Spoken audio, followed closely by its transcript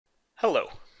Hello,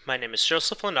 my name is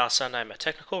Joseph Lanasa and I'm a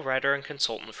technical writer and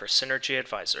consultant for Synergy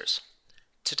Advisors.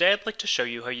 Today I'd like to show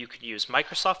you how you can use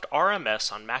Microsoft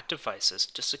RMS on Mac devices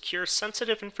to secure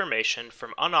sensitive information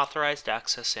from unauthorized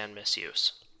access and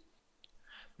misuse.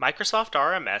 Microsoft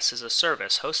RMS is a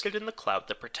service hosted in the cloud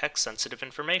that protects sensitive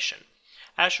information.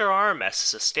 Azure RMS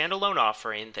is a standalone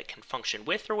offering that can function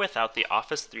with or without the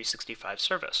Office 365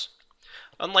 service.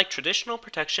 Unlike traditional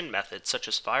protection methods such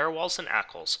as firewalls and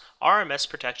ACLs, RMS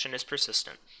protection is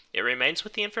persistent. It remains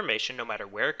with the information no matter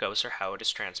where it goes or how it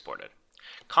is transported.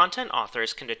 Content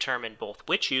authors can determine both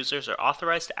which users are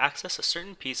authorized to access a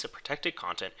certain piece of protected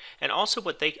content and also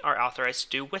what they are authorized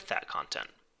to do with that content.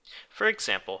 For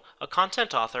example, a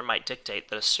content author might dictate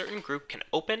that a certain group can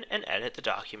open and edit the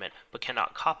document but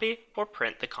cannot copy or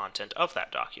print the content of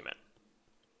that document.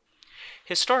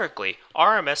 Historically,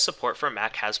 RMS support for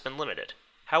Mac has been limited.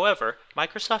 However,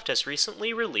 Microsoft has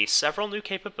recently released several new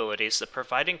capabilities that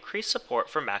provide increased support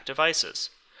for Mac devices.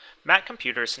 Mac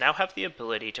computers now have the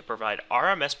ability to provide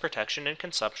RMS protection and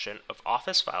consumption of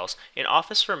Office files in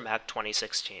Office for Mac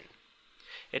 2016.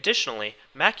 Additionally,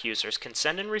 Mac users can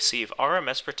send and receive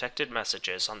RMS-protected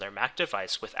messages on their Mac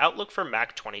device with Outlook for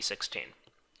Mac 2016.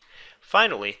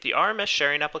 Finally, the RMS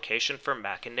sharing application for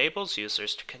Mac enables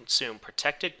users to consume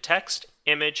protected text,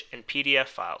 image, and PDF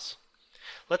files.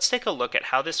 Let's take a look at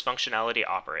how this functionality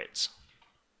operates.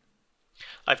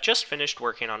 I've just finished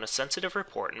working on a sensitive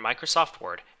report in Microsoft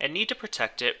Word and need to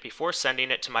protect it before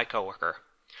sending it to my coworker.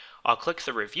 I'll click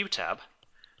the Review tab,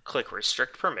 click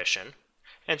Restrict Permission,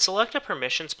 and select a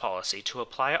permissions policy to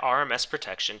apply RMS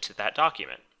protection to that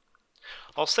document.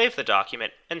 I'll save the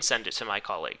document and send it to my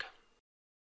colleague.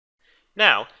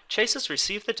 Now, Chase has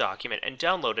received the document and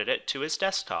downloaded it to his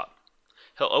desktop.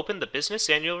 He'll open the Business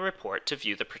Annual Report to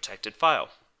view the protected file.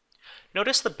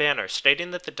 Notice the banner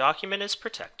stating that the document is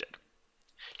protected.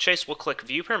 Chase will click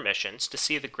View Permissions to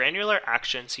see the granular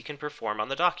actions he can perform on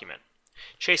the document.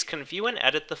 Chase can view and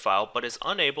edit the file but is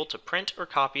unable to print or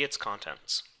copy its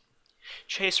contents.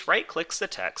 Chase right-clicks the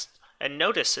text and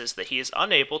notices that he is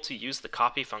unable to use the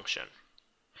copy function.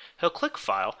 He'll click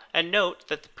File and note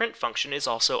that the print function is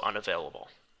also unavailable.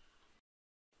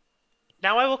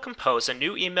 Now I will compose a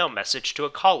new email message to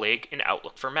a colleague in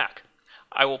Outlook for Mac.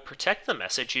 I will protect the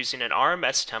message using an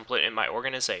RMS template in my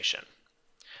organization.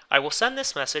 I will send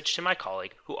this message to my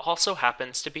colleague who also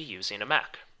happens to be using a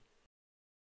Mac.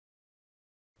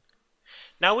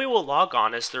 Now we will log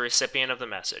on as the recipient of the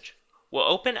message. We'll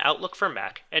open Outlook for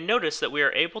Mac and notice that we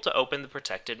are able to open the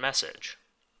protected message.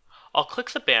 I'll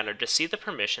click the banner to see the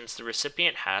permissions the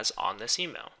recipient has on this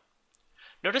email.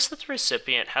 Notice that the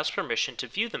recipient has permission to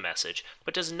view the message,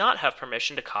 but does not have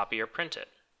permission to copy or print it.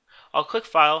 I'll click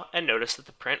File and notice that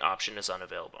the print option is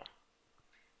unavailable.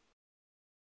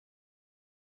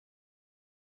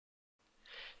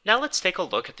 Now let's take a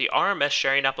look at the RMS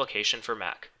sharing application for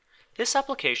Mac. This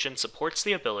application supports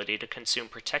the ability to consume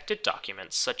protected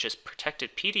documents such as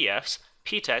protected PDFs,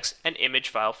 ptext, and image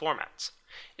file formats.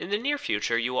 In the near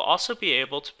future, you will also be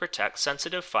able to protect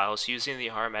sensitive files using the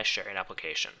RMS sharing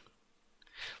application.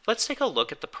 Let's take a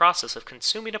look at the process of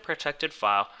consuming a protected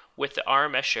file with the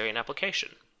RMS sharing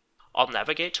application. I'll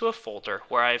navigate to a folder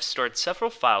where I have stored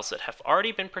several files that have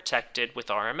already been protected with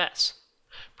RMS.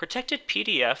 Protected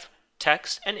PDF,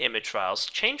 text, and image files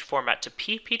change format to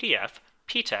PPDF,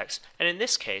 ptext, and in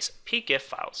this case, pgif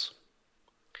files.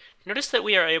 Notice that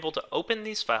we are able to open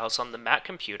these files on the Mac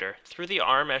computer through the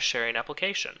RMS sharing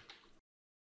application.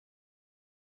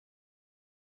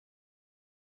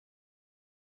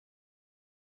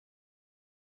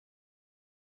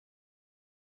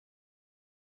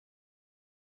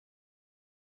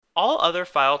 All other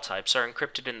file types are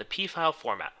encrypted in the P-file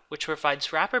format, which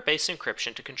provides wrapper-based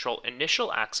encryption to control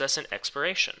initial access and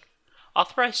expiration.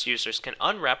 Authorized users can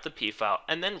unwrap the P-file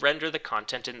and then render the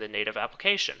content in the native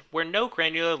application, where no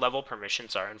granular level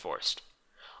permissions are enforced.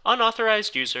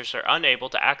 Unauthorized users are unable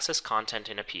to access content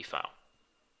in a P-file.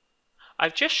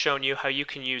 I've just shown you how you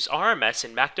can use RMS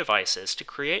in Mac devices to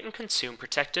create and consume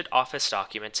protected Office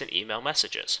documents and email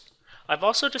messages. I've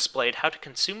also displayed how to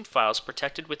consume files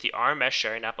protected with the RMS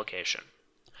sharing application.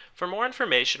 For more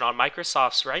information on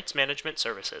Microsoft's rights management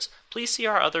services, please see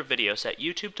our other videos at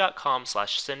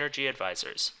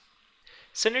youtube.com/synergyadvisors.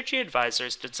 Synergy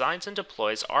Advisors designs and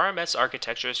deploys RMS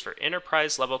architectures for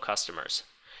enterprise-level customers.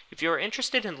 If you are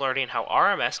interested in learning how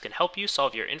RMS can help you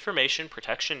solve your information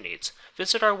protection needs,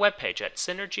 visit our webpage at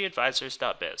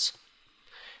synergyadvisors.biz.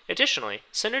 Additionally,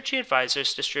 Synergy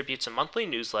Advisors distributes a monthly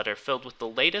newsletter filled with the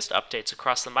latest updates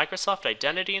across the Microsoft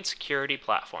identity and security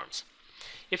platforms.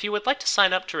 If you would like to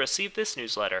sign up to receive this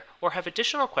newsletter or have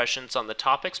additional questions on the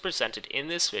topics presented in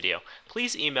this video,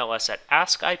 please email us at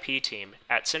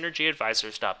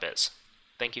askipteam@synergyadvisors.biz.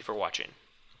 Thank you for watching.